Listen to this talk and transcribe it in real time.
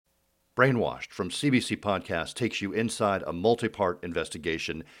Brainwashed from CBC Podcast takes you inside a multi-part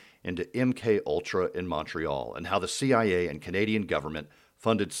investigation into MKUltra in Montreal and how the CIA and Canadian government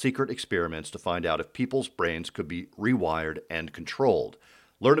funded secret experiments to find out if people's brains could be rewired and controlled.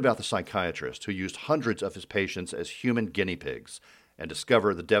 Learn about the psychiatrist who used hundreds of his patients as human guinea pigs and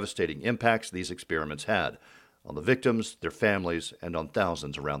discover the devastating impacts these experiments had on the victims, their families, and on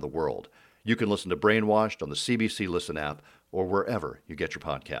thousands around the world. You can listen to Brainwashed on the CBC Listen app or wherever you get your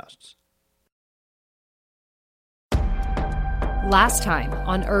podcasts. Last time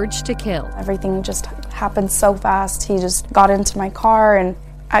on Urge to Kill. Everything just happened so fast. He just got into my car and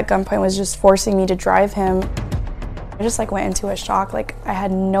at gunpoint was just forcing me to drive him. I just went into a shock. I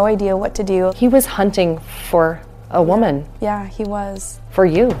had no idea what to do. He was hunting for a woman. Yeah, he was. For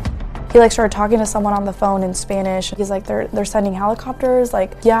you. He started talking to someone on the phone in Spanish. He's like, they're sending helicopters.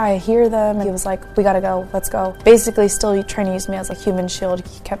 Yeah, I hear them. He was like, we gotta go, let's go. Basically still trying to use me as a human shield.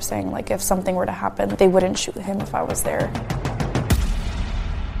 He kept saying if something were to happen, they wouldn't shoot him if I was there.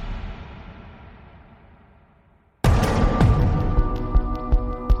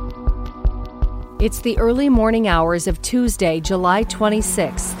 It's the early morning hours of Tuesday, July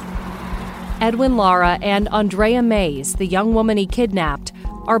 26th. Edwin Lara and Andrea Mays, the young woman he kidnapped,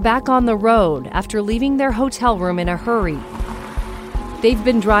 are back on the road after leaving their hotel room in a hurry. They've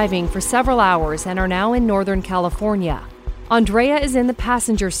been driving for several hours and are now in Northern California. Andrea is in the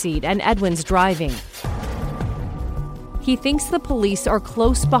passenger seat and Edwin's driving. He thinks the police are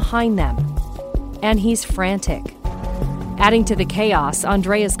close behind them, and he's frantic. Adding to the chaos,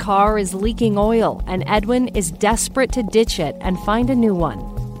 Andrea's car is leaking oil, and Edwin is desperate to ditch it and find a new one.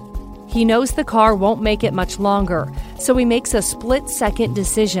 He knows the car won't make it much longer, so he makes a split-second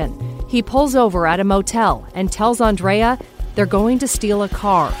decision. He pulls over at a motel and tells Andrea they're going to steal a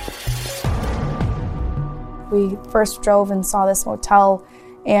car. We first drove and saw this motel,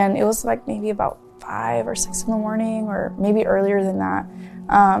 and it was maybe about 5 or 6 in the morning, or maybe earlier than that.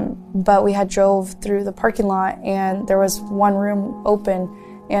 But we had drove through the parking lot and there was one room open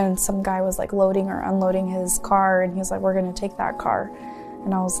and some guy was loading or unloading his car and he was like, we're going to take that car.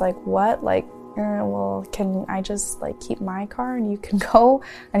 And I was like, what? Well, can I just keep my car and you can go?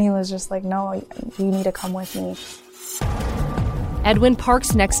 And he was just like, no, you need to come with me. Edwin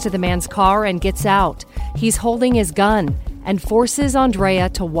parks next to the man's car and gets out. He's holding his gun and forces Andrea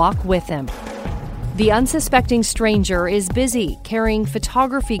to walk with him. The unsuspecting stranger is busy carrying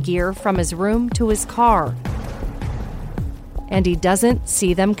photography gear from his room to his car. And he doesn't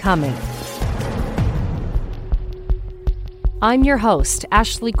see them coming. I'm your host,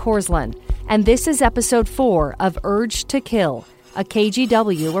 Ashley Korsland, and this is episode 4 of Urge to Kill, a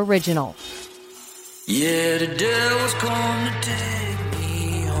KGW original. Yeah, the devil's come to take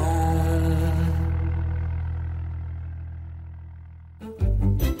me home.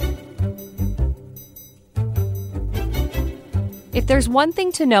 If there's one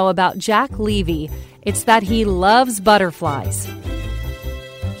thing to know about Jack Levy, it's that he loves butterflies.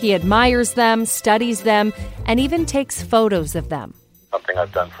 He admires them, studies them, and even takes photos of them. Something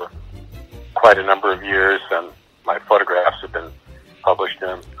I've done for quite a number of years, and my photographs have been published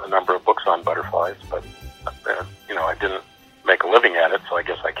in a number of books on butterflies, but I didn't make a living at it, so I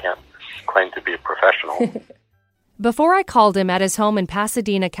guess I can't claim to be a professional. Before I called him at his home in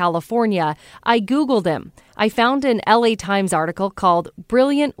Pasadena, California, I Googled him. I found an LA Times article called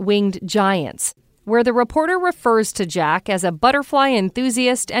Brilliant Winged Giants, where the reporter refers to Jack as a butterfly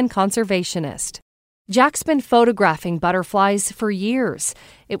enthusiast and conservationist. Jack's been photographing butterflies for years.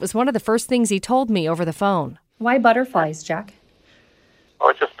 It was one of the first things he told me over the phone. Why butterflies, Jack? Well,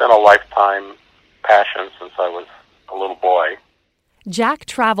 it's just been a lifetime passion since I was a little boy. Jack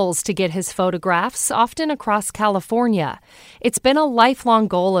travels to get his photographs, often across California. It's been a lifelong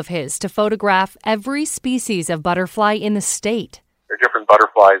goal of his to photograph every species of butterfly in the state. There are different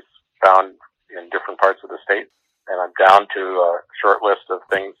butterflies found in different parts of the state, and I'm down to a short list of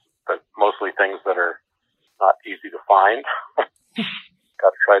things, but mostly things that are not easy to find. Got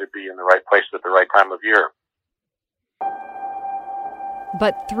to try to be in the right place at the right time of year.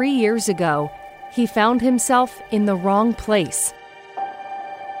 But 3 years ago, he found himself in the wrong place,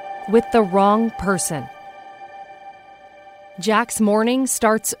 with the wrong person. Jack's morning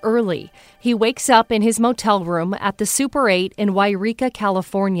starts early. He wakes up in his motel room at the Super 8 in Yreka,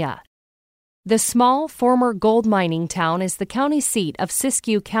 California. The small former gold mining town is the county seat of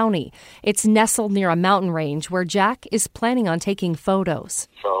Siskiyou County. It's nestled near a mountain range where Jack is planning on taking photos.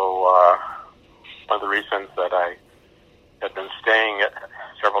 So one of the reasons that I had been staying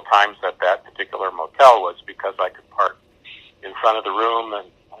several times at that particular motel was because I could park in front of the room, and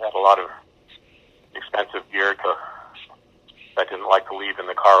I had a lot of expensive gear I didn't like to leave in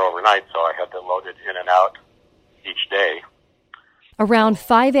the car overnight, so I had to load it in and out each day. Around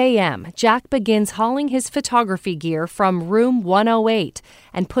 5 a.m., Jack begins hauling his photography gear from room 108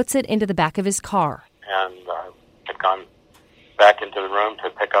 and puts it into the back of his car. And had gone back into the room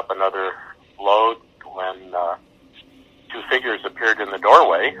to pick up another load when two figures appeared in the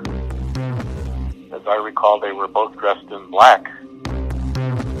doorway. As I recall, they were both dressed in black.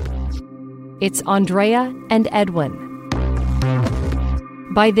 It's Andrea and Edwin.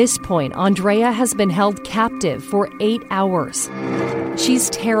 By this point, Andrea has been held captive for 8 hours. She's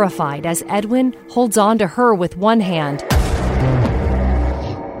terrified as Edwin holds on to her with one hand,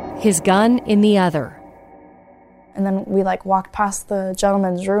 his gun in the other. And then we walked past the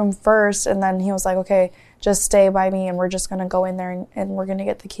gentleman's room first, and then he was like, okay, just stay by me and we're just going to go in there and we're going to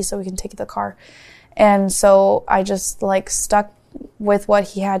get the key so we can take the car. And so I just stuck with what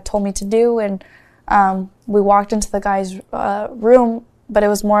he had told me to do, and we walked into the guy's room, but it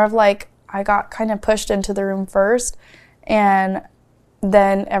was more of I got kind of pushed into the room first, and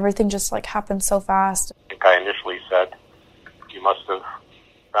then everything just happened so fast. The guy initially said, "You must have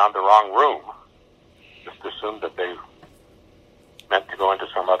found the wrong room." Just assumed that they meant to go into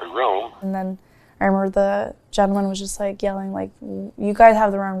some other room. And then I remember the gentleman was just yelling, "You guys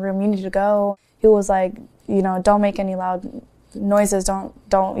have the wrong room, you need to go." He was don't make any loud noises,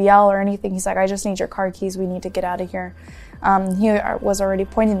 don't yell or anything. He's like, "I just need your car keys, we need to get out of here." He was already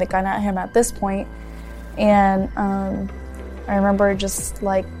pointing the gun at him at this point, and I remember just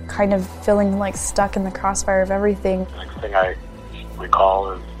kind of feeling stuck in the crossfire of everything. The next thing I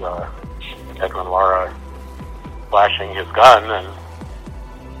recall is Edwin Lara flashing his gun, and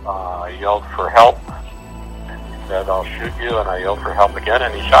I yelled for help, and he said, "I'll shoot you," and I yelled for help again,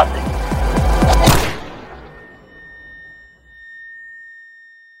 and he shot me.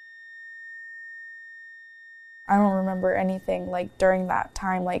 I don't remember anything during that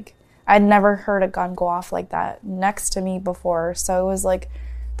time. I'd never heard a gun go off like that next to me before, so it was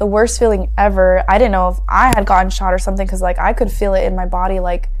the worst feeling ever. I didn't know if I had gotten shot or something, because I could feel it in my body,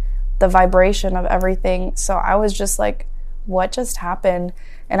 the vibration of everything. So I was just what just happened?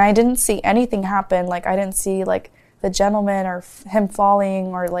 And I didn't see anything happen. I didn't see the gentleman or him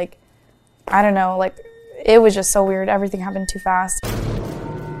falling, or I don't know, it was just so weird. Everything happened too fast.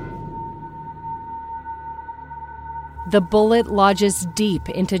 The bullet lodges deep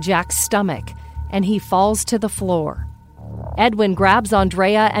into Jack's stomach, and he falls to the floor. Edwin grabs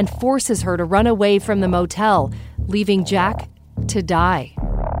Andrea and forces her to run away from the motel, leaving Jack to die.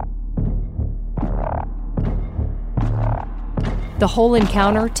 The whole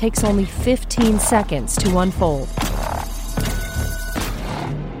encounter takes only 15 seconds to unfold.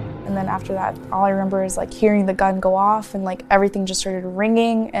 And then after that, all I remember is hearing the gun go off, and everything just started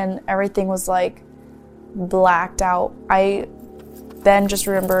ringing, and everything was blacked out. I then just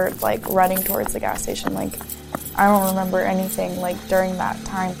remember running towards the gas station. I don't remember anything during that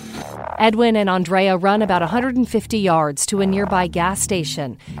time. Edwin and Andrea run about 150 yards to a nearby gas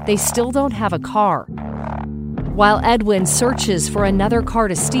station. They still don't have a car. While Edwin searches for another car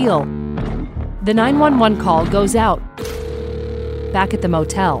to steal, the 911 call goes out. Back at the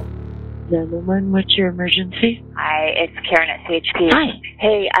motel. 911, what's your emergency? Hi, it's Karen at CHP. Hi.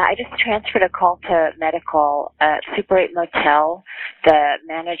 Hey, I just transferred a call to medical at Super 8 Motel. The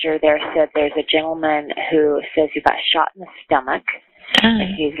manager there said there's a gentleman who says he got shot in the stomach,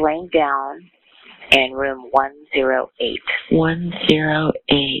 and he's laying down in room 108.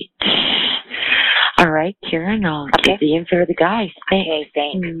 108. All right, Karen, I'll get the info of the guy. Okay,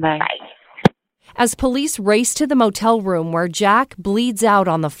 thanks. Bye. Bye. As police race to the motel room where Jack bleeds out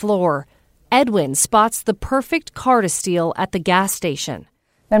on the floor, Edwin spots the perfect car to steal at the gas station.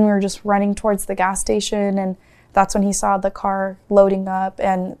 Then we were just running towards the gas station, and that's when he saw the car loading up,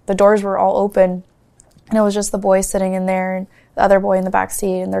 and the doors were all open, and it was just the boy sitting in there and the other boy in the back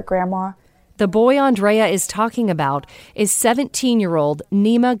seat and their grandma. The boy Andrea is talking about is 17-year-old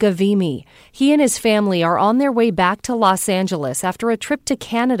Nima Gavimi. He and his family are on their way back to Los Angeles after a trip to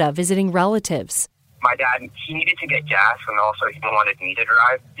Canada visiting relatives. My dad, he needed to get gas, and also he wanted me to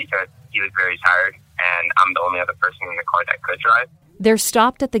drive because he was very tired, and I'm the only other person in the car that could drive. They're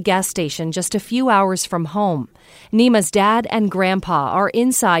stopped at the gas station just a few hours from home. Nima's dad and grandpa are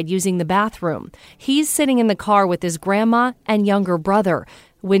inside using the bathroom. He's sitting in the car with his grandma and younger brother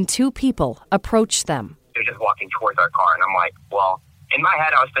when two people approach them. They're just walking towards our car, and I'm like, well, in my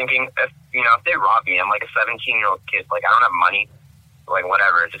head I was thinking, if they rob me, I'm like a 17-year-old kid, I don't have money,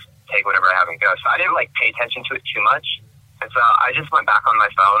 whatever, just take whatever I have and go. So I didn't pay attention to it too much. And so I just went back on my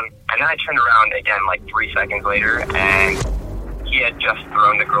phone, and then I turned around again 3 seconds later, and he had just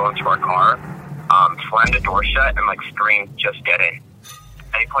thrown the girl into our car, slammed the door shut and, like, screamed, "Just get in."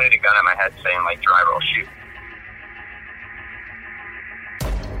 And he pointed a gun at my head saying, like, "Driver, I'll shoot."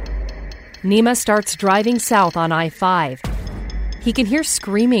 Nima starts driving south on I-5. He can hear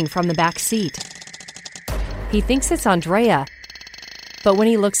screaming from the back seat. He thinks it's Andrea, but when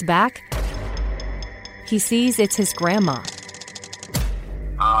he looks back, he sees it's his grandma.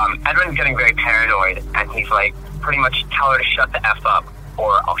 Edwin's getting very paranoid, and he's like, pretty much, "Tell her to shut the F up,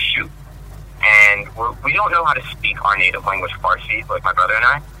 or I'll shoot." And we don't know how to speak our native language, Farsi, like my brother and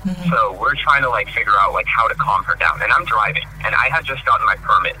I. So we're trying to, like, figure out, like, how to calm her down. And I'm driving, and I had just gotten my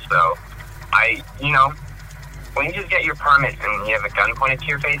permit, so when you just get your permit and you have a gun pointed to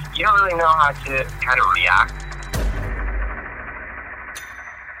your face, you don't really know how to kind of react.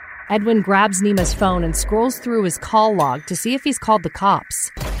 Edwin grabs Nima's phone and scrolls through his call log to see if he's called the cops.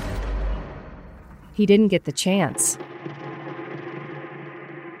 He didn't get the chance.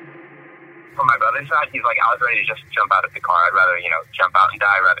 From my brother's side, he's like, "I was ready to just jump out of the car. I'd rather, jump out and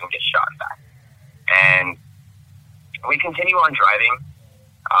die rather than get shot in the back." And we continue on driving.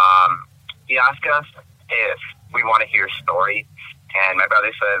 He asked us if we want to hear a story, and my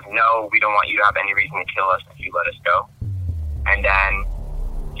brother says, "No, we don't want you to have any reason to kill us if you let us go." And then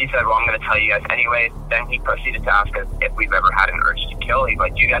he said, "Well, I'm going to tell you guys anyway." Then he proceeded to ask us if we've ever had an urge to kill. He's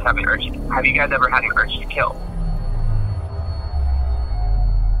like, "Do you guys have an urge? Have you guys ever had an urge to kill?"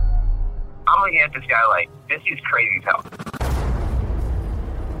 I'm looking at this guy like, this is crazy as hell.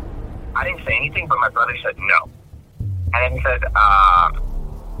 I didn't say anything, but my brother said no. And then he said,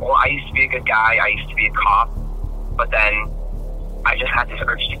 "Well, I used to be a good guy. I used to be a cop. But then I just had this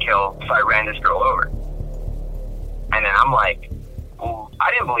urge to kill, so I ran this girl over." And then I'm like, well, I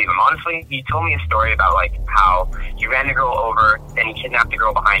didn't believe him, honestly. He told me a story about, like, how he ran the girl over, then he kidnapped the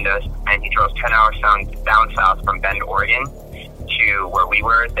girl behind us, and he drove 10 hours down south from Bend, Oregon, to where we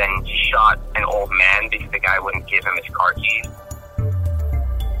were. Then he shot an old man because the guy wouldn't give him his car keys.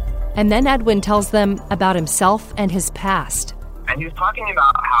 And then Edwin tells them about himself and his past. And he was talking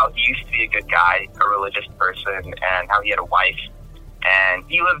about how he used to be a good guy, a religious person, and how he had a wife, and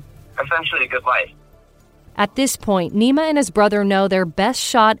he lived essentially a good life. At this point, Nima and his brother know their best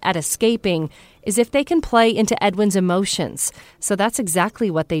shot at escaping is if they can play into Edwin's emotions. So that's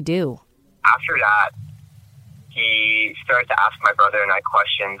exactly what they do. After that, he started to ask my brother and I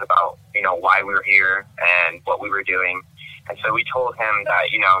questions about, why we were here and what we were doing. And so we told him that,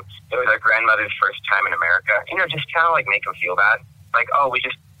 it was our grandmother's first time in America, just kind of like make him feel bad. Like, "Oh, we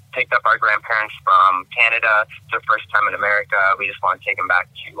just picked up our grandparents from Canada. It's their first time in America. We just want to take them back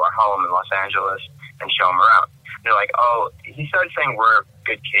to our home in Los Angeles and show them around." And they're like, "Oh," he started saying we're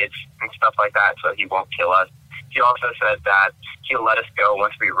good kids and stuff like that, so he won't kill us. He also said that he'll let us go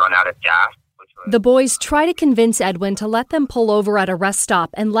once we run out of gas. The boys try to convince Edwin to let them pull over at a rest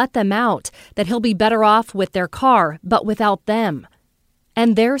stop and let them out, that he'll be better off with their car, but without them.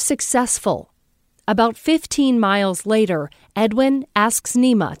 And they're successful. About 15 miles later, Edwin asks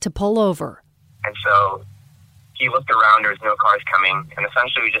Nima to pull over. And so he looked around, there was no cars coming, and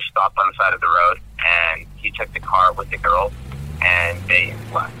essentially we just stopped on the side of the road, and he took the car with the girl, and they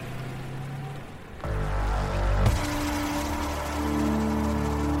left.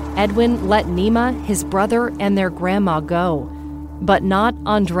 Edwin let Nima, his brother, and their grandma go. But not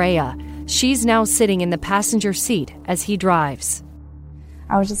Andrea. She's now sitting in the passenger seat as he drives.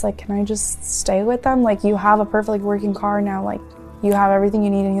 I was just like, "Can I just stay with them? Like, you have a perfectly working car now. Like, you have everything you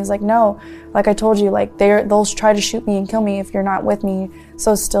need." And he was like, "No, like I told you, like they'll try to shoot me and kill me if you're not with me."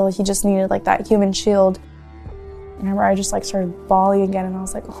 So still, he just needed like that human shield. I remember I just like started bawling again, and I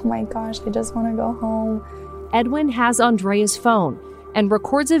was like, "Oh my gosh, I just want to go home." Edwin has Andrea's phone and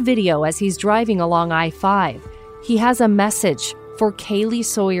records a video as he's driving along I-5. He has a message for Kaylee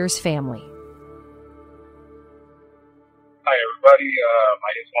Sawyer's family. Hi, everybody.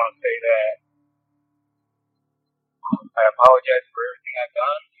 I just want to say that I apologize for everything I've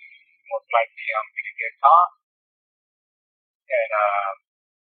done. Most likely, I'm going to get caught. And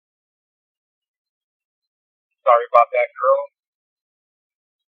sorry about that girl.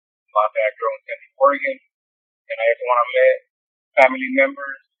 In Central Oregon. And I just want to let family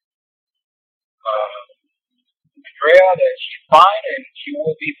members, Andrea, that she's fine and she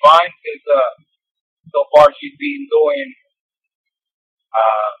will be fine because so far she's been doing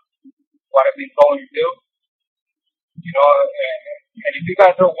what I've been going to do. And if you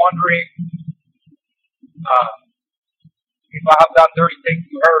guys are wondering if I have done dirty things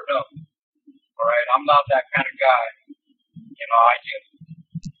to her, no. All right, I'm not that kind of guy.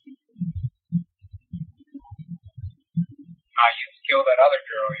 I just killed that other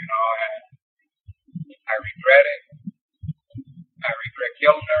girl, and I regret it. I regret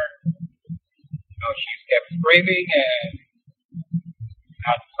killing her. screaming, and I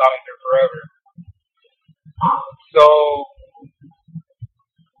had to silence her forever. So,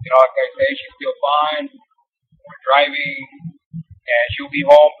 like I say, she's still fine. We're driving, and she'll be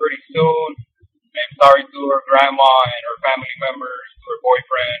home pretty soon. I'm sorry to her grandma and her family members, to her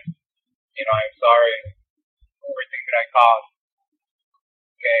boyfriend. I'm sorry for everything that I caused.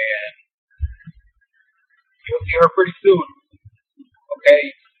 Okay, and you'll see her pretty soon. Okay,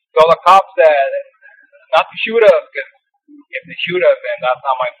 tell the cops that not to shoot us, because if they shoot us, then that's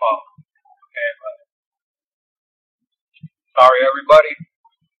not my fault. Okay, but sorry, everybody.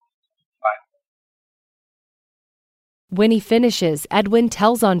 Bye. When he finishes, Edwin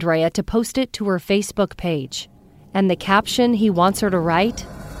tells Andrea to post it to her Facebook page. And the caption he wants her to write?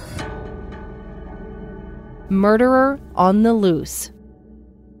 Murderer on the loose.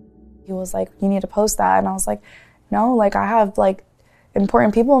 He was like, you need to post that. And I was like, no, like I have like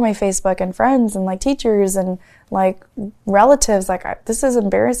important people on my Facebook and friends and like teachers and like relatives. Like this is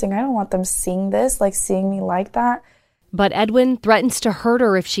embarrassing. I don't want them seeing this, like seeing me like that. But Edwin threatens to hurt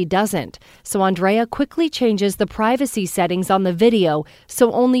her if she doesn't. So Andrea quickly changes the privacy settings on the video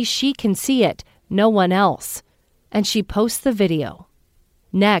so only she can see it, no one else. And she posts the video.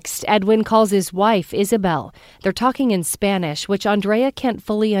 Next, Edwin calls his wife, Isabel. They're talking in Spanish, which Andrea can't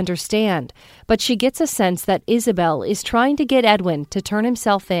fully understand, but she gets a sense that Isabel is trying to get Edwin to turn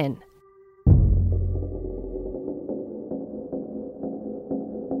himself in.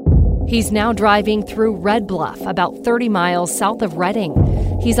 He's now driving through Red Bluff, about 30 miles south of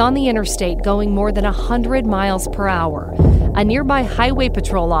Redding. He's on the interstate going more than 100 miles per hour. A nearby highway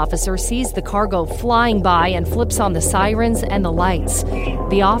patrol officer sees the car go flying by and flips on the sirens and the lights.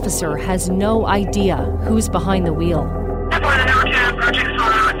 The officer has no idea who's behind the wheel.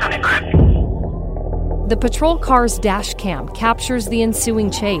 The patrol car's dash cam captures the ensuing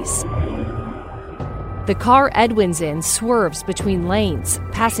chase. The car Edwin's in swerves between lanes,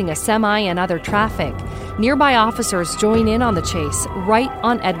 passing a semi and other traffic. Nearby officers join in on the chase, right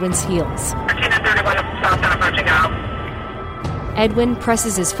on Edwin's heels. Edwin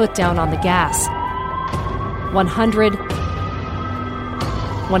presses his foot down on the gas. 100,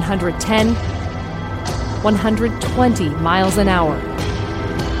 110, 120 miles an hour.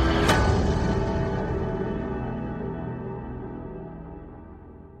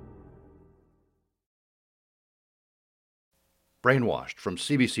 Brainwashed from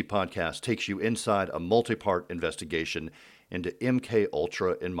CBC Podcast takes you inside a multi-part investigation into MK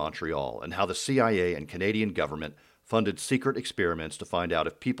Ultra in Montreal and how the CIA and Canadian government funded secret experiments to find out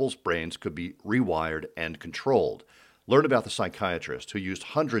if people's brains could be rewired and controlled. Learn about the psychiatrist who used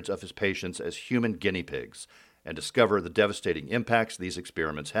hundreds of his patients as human guinea pigs and discover the devastating impacts these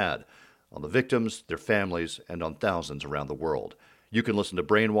experiments had on the victims, their families, and on thousands around the world. You can listen to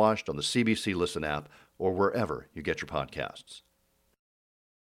Brainwashed on the CBC Listen app or wherever you get your podcasts.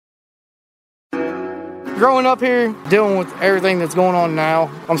 Growing up here, dealing with everything that's going on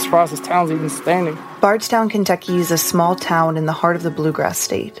now, I'm surprised this town's even standing. Bardstown, Kentucky is a small town in the heart of the Bluegrass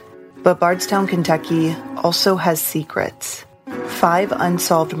State. But Bardstown, Kentucky also has secrets. 5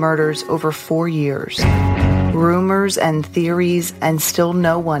 unsolved murders over 4 years. Rumors and theories, and still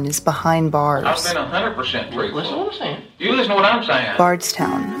no one is behind bars. I've been 100% truthful. Listen to what I'm saying. You listen to what I'm saying.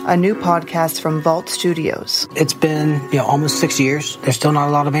 Bardstown, a new podcast from Vault Studios. It's been, almost 6 years. There's still not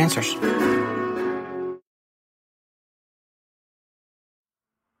a lot of answers.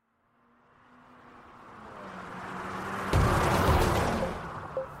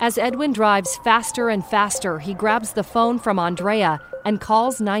 As Edwin drives faster and faster, he grabs the phone from Andrea and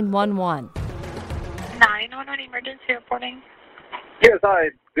calls 911. 911 emergency reporting. Yes, hi.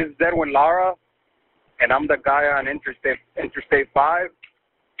 This is Edwin Lara, and I'm the guy on Interstate 5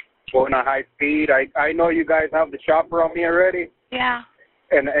 going at high speed. I know you guys have the chopper on me already. Yeah.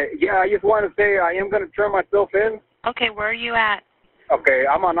 And, I just want to say I am going to turn myself in. Okay, where are you at? Okay,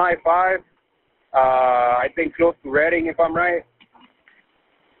 I'm on I-5. I think close to Redding, if I'm right.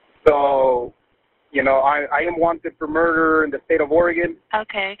 So, I am wanted for murder in the state of Oregon.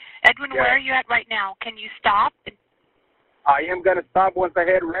 Okay. Edwin, where are you at right now? Can you stop? I am going to stop once I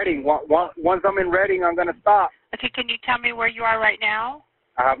hit Redding. Once I'm in Redding, I'm going to stop. Okay, can you tell me where you are right now?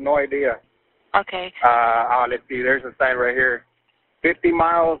 I have no idea. Okay. Let's see. There's a sign right here. 50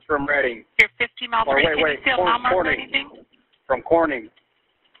 miles from Redding. You're 50 miles from Redding. Can you see a mile mark or anything? From Corning.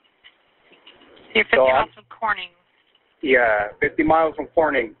 You're 50 miles from Corning. Yeah, 50 miles from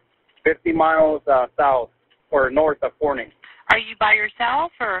Corning. 50 miles south or north of Corning. Are you by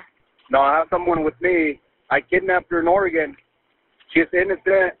yourself or? No, I have someone with me. I kidnapped her in Oregon. She's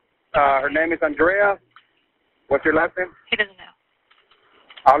innocent. Her name is Andrea. What's your last name? He doesn't know.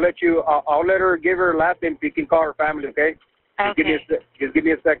 I'll let her give her last name so you can call her family, okay? Okay. Just give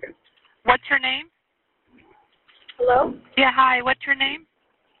me a second. What's your name? Hello? Yeah, hi. What's your name?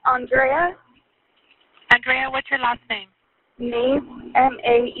 Andrea. Andrea, what's your last name? Maes,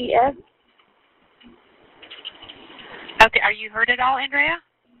 M-A-E-S. Okay, are you hurt at all, Andrea?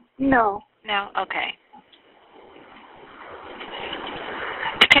 No. No? Okay.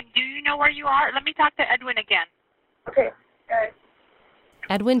 Do you know where you are? Let me talk to Edwin again. Okay. All right.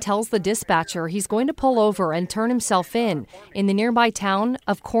 Edwin tells the dispatcher he's going to pull over and turn himself in the nearby town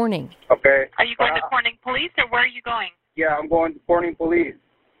of Corning. Okay. Are you going to Corning Police, or where are you going? Yeah, I'm going to Corning Police.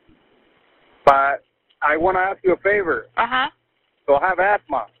 But I want to ask you a favor. Uh-huh. So I have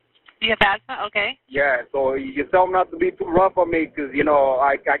asthma. You have asthma? Okay. Yeah, so you tell them not to be too rough on me because,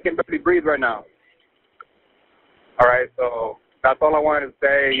 I can barely breathe right now. All right, so that's all I wanted to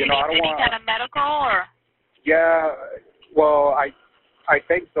say. Do you need I don't any want kind of medical, or? Yeah, well, I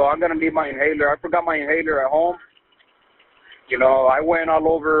think so. I'm going to need my inhaler. I forgot my inhaler at home. I went all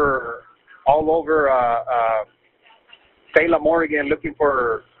over Salem, Oregon looking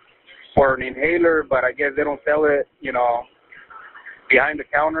for an inhaler, but I guess they don't sell it, behind the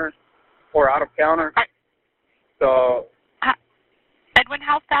counter or out of counter. So Edwin,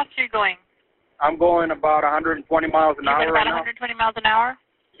 how fast are you going? I'm going about 120 miles an hour You're right about now. 120 miles an hour?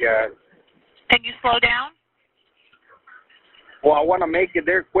 Yeah. Can you slow down? Well, I want to make it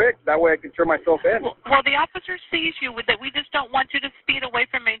there quick. That way I can turn myself in. Well, the officer sees you. That we just don't want you to speed away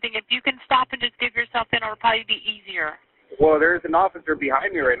from anything. If you can stop and just give yourself in, it'll probably be easier. Well, there's an officer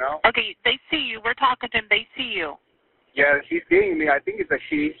behind me right now. Okay, they see you. We're talking to him. They see you. Yeah, she's seeing me. I think it's a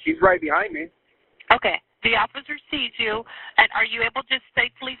she. She's right behind me. Okay. The officer sees you, and are you able to just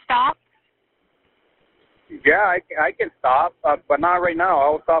safely stop? Yeah, I can stop, but not right now.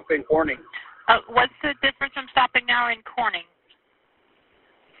 I'll stop in Corning. What's the difference from stopping now in Corning?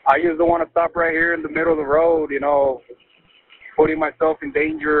 I just don't want to stop right here in the middle of the road, putting myself in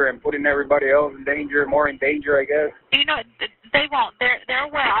danger and putting everybody else in danger, more in danger, I guess. They won't. They're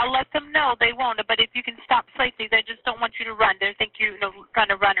aware. I'll let them know they won't. But if you can stop safely, they just don't want you to run. They think you're trying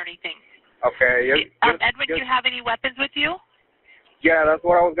to run or anything. Okay. Edwin, do you have any weapons with you? Yeah, that's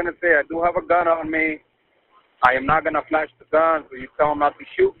what I was going to say. I do have a gun on me. I am not going to flash the gun, so you tell them not to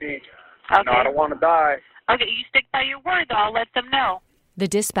shoot me. Okay. I don't want to die. Okay, you stick by your word, though. I'll let them know. The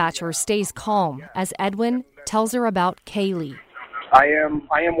dispatcher stays calm as Edwin tells her about Kaylee. I am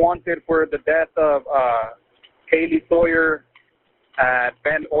wanted for the death of Kaylee Sawyer at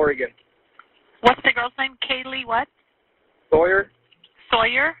Bend, Oregon. What's the girl's name? Kaylee what? Sawyer?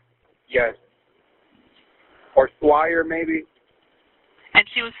 Sawyer? Yes. Or Swire, maybe. And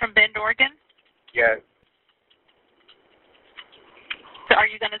she was from Bend, Oregon? Yes. So are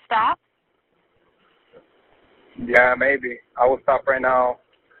you going to stop? Yeah, maybe. I will stop right now.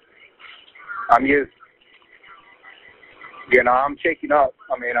 I'm shaking up.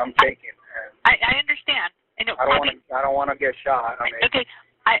 I'm shaking. I understand. I don't want to get shot. Okay,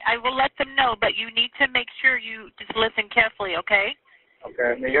 I will let them know, but you need to make sure you just listen carefully, okay?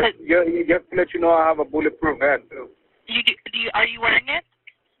 Okay. Just to let you know, I have a bulletproof vest, too. Are you wearing it?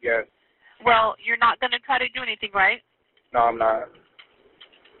 Yes. Well, you're not going to try to do anything, right? No, I'm not.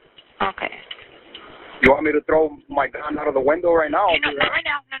 Okay. You want me to throw my gun out of the window right now? Not right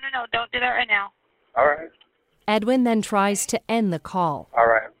now. No. Don't do that right now. All right. Edwin then tries to end the call. All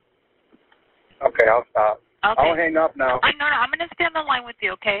right. Okay, I'll stop. Okay. I'll hang up now. No, I'm going to stay on the line with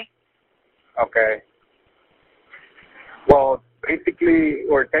you, okay? Okay. Well, basically,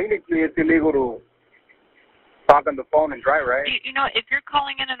 or technically, it's illegal to talk on the phone and drive, right? If you're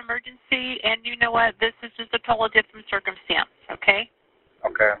calling in an emergency, and you know what, this is just a totally different circumstance, okay?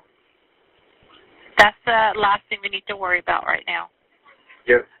 Okay. That's the last thing we need to worry about right now.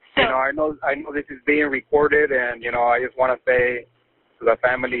 Yes. So, I know this is being recorded, and, I just want to say to the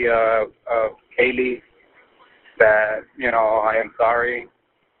family of Kaylee that, I am sorry.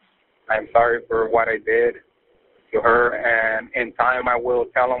 I am sorry for what I did to her, and in time I will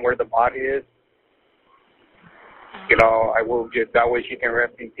tell them where the body is. I will just, that way she can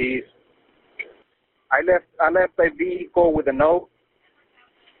rest in peace. I left a vehicle with a note,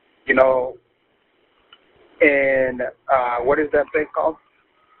 and what is that place called?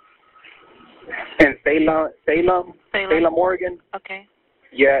 In Salem, Oregon. Okay.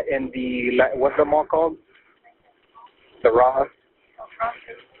 Yeah, in what's the mall called? The Ross.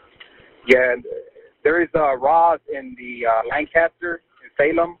 Yeah, there is a Ross in the Lancaster in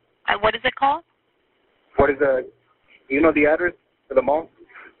Salem. And what is it called? What is the address for the mall?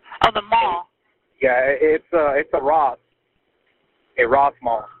 Oh, the mall. Yeah, it's a Ross. A Ross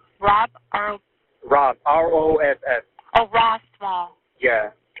Mall. Ross, R-O-S-S. Oh, Ross Mall.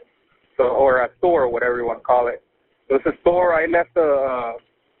 Yeah. So, or a store, whatever you want to call it. So it's a store. I left a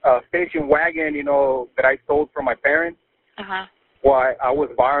station wagon, that I sold from my parents. Uh-huh. Well, I was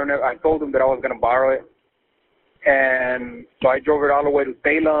borrowing it. I told them that I was going to borrow it. And so I drove it all the way to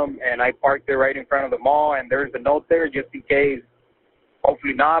Salem, and I parked it right in front of the mall, and there's a note there just in case,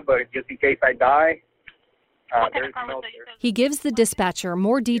 hopefully not, but just in case I die. There's a note there. He gives the dispatcher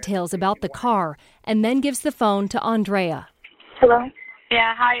more details about the car and then gives the phone to Andrea. Hello?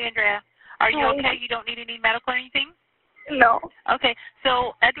 Yeah, hi, Andrea. Are you Hi. okay? You don't need any medical or anything? No. Okay,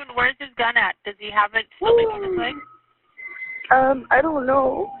 so Edwin, where's his gun at? Does he have it still between his legs? I don't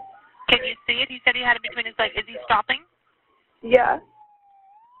know. Can you see it? He said he had it between his legs. Is he stopping? Yeah.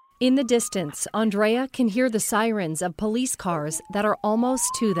 In the distance, Andrea can hear the sirens of police cars that are almost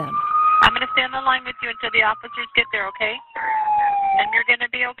to them. I'm going to stay on the line with you until the officers get there, okay? And you're going to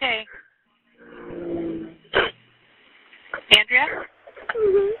be okay. Andrea?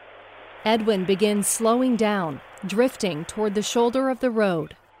 Edwin begins slowing down, drifting toward the shoulder of the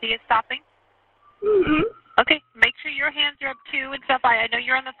road. He is stopping? Okay, make sure your hands are up too and stuff. I know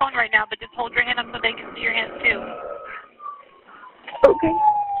you're on the phone right now, but just hold your hand up so they can see your hands too. Okay.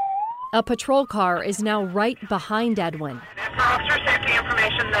 A patrol car is now right behind Edwin. For officer safety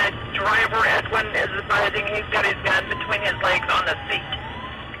information, the driver, Edwin, is advising he's got his gun between his legs on the seat.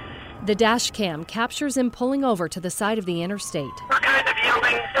 The dash cam captures him pulling over to the side of the interstate. We're kind of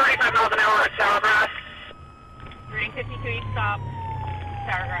yielding 35 miles an hour at Sourgrass. 353, stop.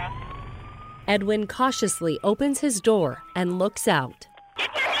 Paragraph. Edwin cautiously opens his door and looks out.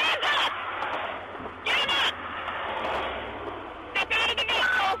 Get your hands up! Get him up! Step out of the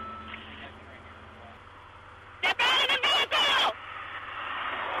vehicle! Step out of the vehicle!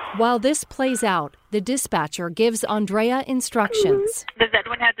 While this plays out, the dispatcher gives Andrea instructions.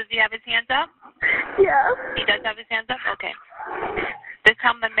 Does he have his hands up? Yeah. He does have his hands up? Okay. Just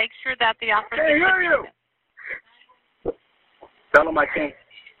tell him to make sure that the officers... Hey, who are you? Tell him I can't.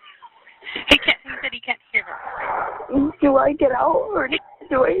 He said he can't hear her. Do I get out or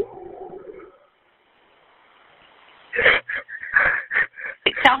do I?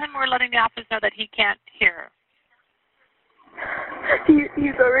 Tell him we're letting the officers know that he can't hear her.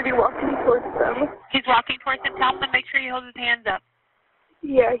 He's already walking towards them. He's walking towards them. Tell him to make sure he holds his hands up.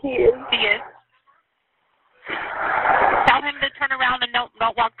 Yeah, he is. He is. Tell him to turn around and don't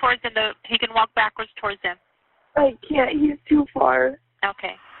walk towards them. He can walk backwards towards them. I can't. He's too far.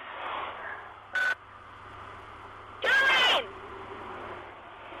 Okay. Turn around!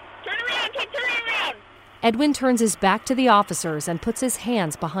 Turn around! Keep turning around! Edwin turns his back to the officers and puts his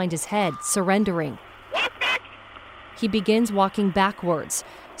hands behind his head, surrendering. Walk back! He begins walking backwards,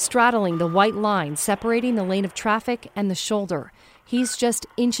 straddling the white line separating the lane of traffic and the shoulder. He's just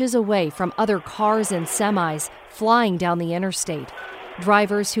inches away from other cars and semis flying down the interstate.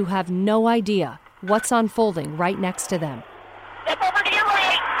 Drivers who have no idea what's unfolding right next to them. Step over to your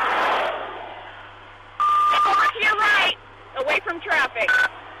right! Step over to your right! Away from traffic.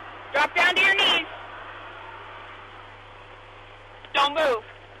 Drop down to your knees. Don't move.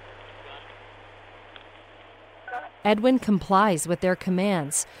 Edwin complies with their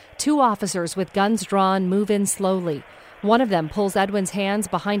commands. Two officers with guns drawn move in slowly. One of them pulls Edwin's hands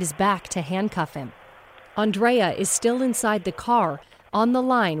behind his back to handcuff him. Andrea is still inside the car, on the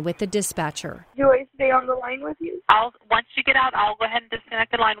line with the dispatcher. Do I stay on the line with you? Once you get out, I'll go ahead and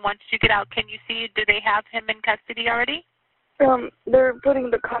disconnect the line. Once you get out, can you see, do they have him in custody already? They're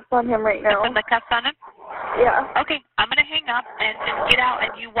putting the cuffs on him right now. Putting the cuffs on him? Yeah. Okay, I'm going to hang up and just get out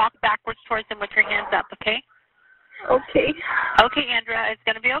and you walk backwards towards him with your hands up, okay? Okay. Okay, Andrea, it's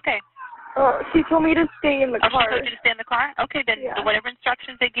going to be okay. She told me to stay in the car. She told you to stay in the car? Okay, then whatever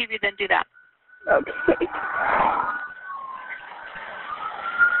instructions they give you, then do that. Okay.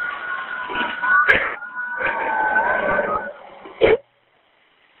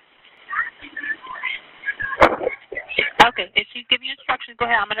 Okay, if she's giving you instructions, go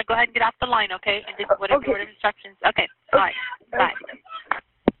ahead. I'm going to go ahead and get off the line, okay? And just whatever instructions. Okay, all right. Bye.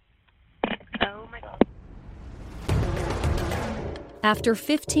 Oh, my God. After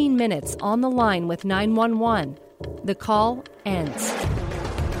 15 minutes on the line with 911, the call ends.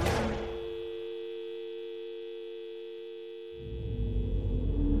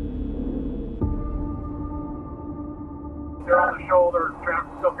 They're on the shoulder.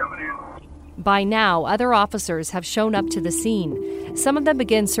 Traffic's still coming in. By now, other officers have shown up to the scene. Some of them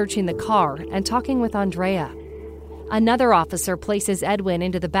begin searching the car and talking with Andrea. Another officer places Edwin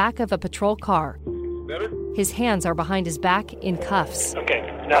into the back of a patrol car. Better? His hands are behind his back in cuffs. Okay,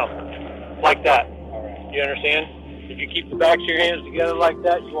 now, like that. You understand? If you keep the backs of your hands together like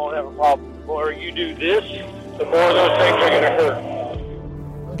that, you won't have a problem. The more you do this, the more those things are going to hurt.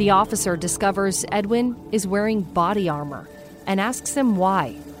 The officer discovers Edwin is wearing body armor and asks him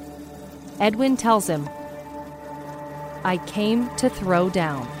why. Edwin tells him, "I came to throw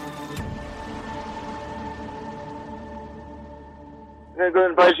down." I'm going to go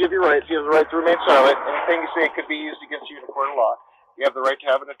and advise you of your rights. You have the right to remain silent. Anything you say could be used against you in a court of law. You have the right to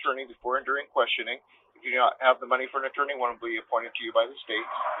have an attorney before and during questioning. If you do not have the money for an attorney, one will be appointed to you by the state.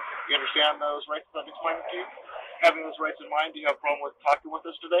 You understand those rights that I've explained to you? Having those rights in mind, do you have a problem with talking with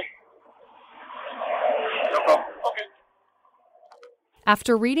us today? No problem. Okay.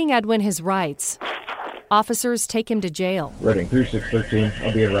 After reading Edwin his rights, officers take him to jail. Reading 3613.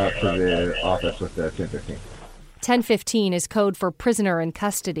 I'll be en route to the office with 1015. 1015 is code for prisoner in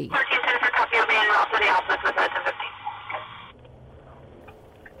custody.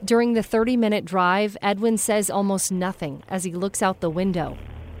 During the 30-minute drive, Edwin says almost nothing as he looks out the window.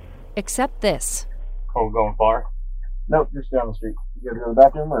 Except this. Cold going far? Nope, just down the street. You gotta go to the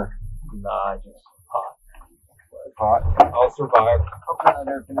bathroom or? Nah, just hot. Hot? I'll survive. I'll put an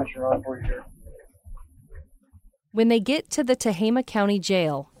air conditioner on for you here. When they get to the Tehama County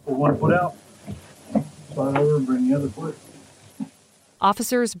Jail, Put one foot out. Slide over and bring the other foot.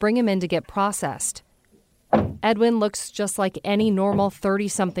 officers bring him in to get processed. Edwin looks just like any normal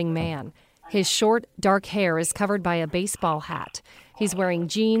 30-something man. His short, dark hair is covered by a baseball hat. He's wearing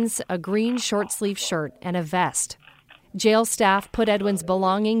jeans, a green short-sleeve shirt, and a vest. Jail staff put Edwin's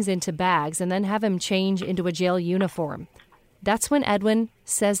belongings into bags and then have him change into a jail uniform. That's when Edwin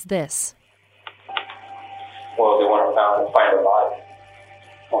says this. Well, they want to find a body.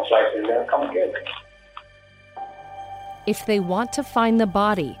 Most likely they're going to come and get it. If they want to find the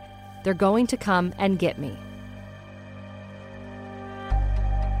body, they're going to come and get me.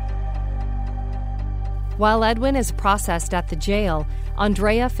 While Edwin is processed at the jail,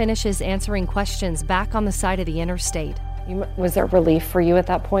 Andrea finishes answering questions back on the side of the interstate. Was there relief for you at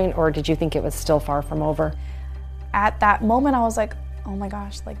that point, or did you think it was still far from over? At that moment, I was like, oh my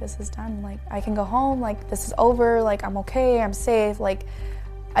gosh, like this is done. Like I can go home, like this is over, like I'm okay, I'm safe. Like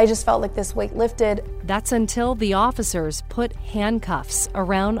I just felt like this weight lifted. That's until the officers put handcuffs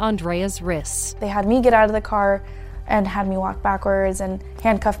around Andrea's wrists. They had me get out of the car and had me walk backwards and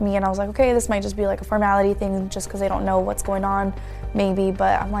handcuff me, and I was like, okay, this might just be like a formality thing just because they don't know what's going on, maybe,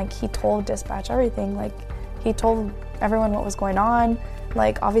 but I'm like, he told dispatch everything. Like, he told everyone what was going on.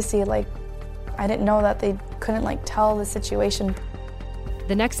 Like, obviously, like, I didn't know that they couldn't, like, tell the situation.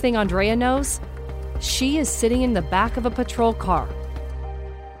 The next thing Andrea knows, she is sitting in the back of a patrol car,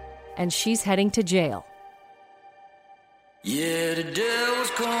 and she's heading to jail. Yeah, the devil's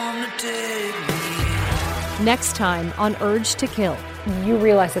come to take me. Next time on Urge to Kill. You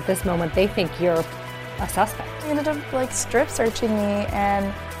realize at this moment they think you're a suspect. They ended up like strip searching me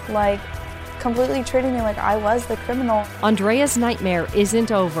and like completely treating me like I was the criminal. Andrea's nightmare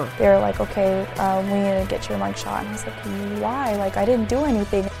isn't over. They were like, okay, we need to get your mugshot. And I was like, why? Like, I didn't do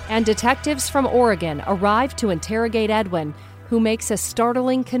anything. And detectives from Oregon arrive to interrogate Edwin, who makes a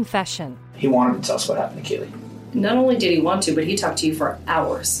startling confession. He wanted to tell us what happened to Kaylee. Not only did he want to, but he talked to you for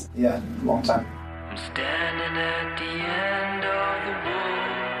hours. Yeah, a long time. I'm standing at the end of the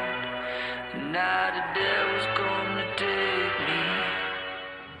road. Now the devil's gonna take me.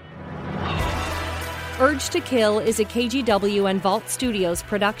 Urge to Kill is a KGW and Vault Studios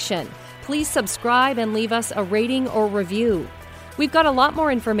production. Please subscribe and leave us a rating or review. We've got a lot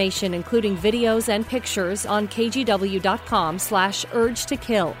more information, including videos and pictures, on kgw.com/Urge to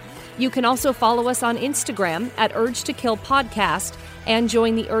Kill. You can also follow us on Instagram at Urge to Kill Podcast and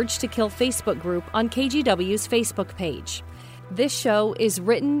join the Urge to Kill Facebook group on KGW's Facebook page. This show is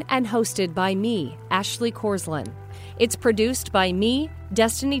written and hosted by me, Ashley Korslin. It's produced by me,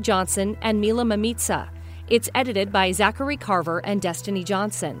 Destiny Johnson, and Mila Mamitsa. It's edited by Zachary Carver and Destiny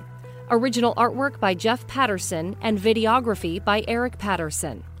Johnson. Original artwork by Jeff Patterson and videography by Eric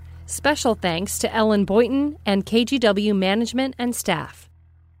Patterson. Special thanks to Ellen Boynton and KGW management and staff.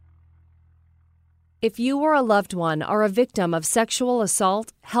 If you or a loved one are a victim of sexual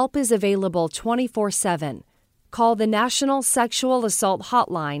assault, help is available 24/7. Call the National Sexual Assault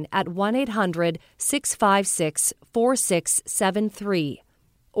Hotline at 1-800-656-4673.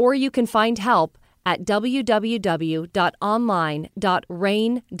 Or you can find help at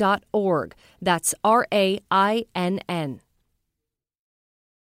www.online.rainn.org. That's RAINN.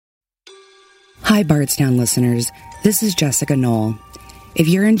 Hi, Bardstown listeners. This is Jessica Knoll. If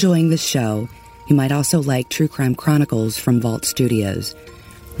you're enjoying this show, you might also like True Crime Chronicles from Vault Studios.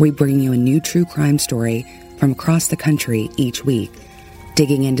 We bring you a new true crime story from across the country each week,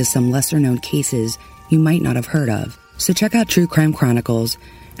 digging into some lesser-known cases you might not have heard of. So check out True Crime Chronicles,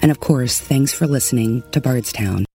 and of course, thanks for listening to Bardstown.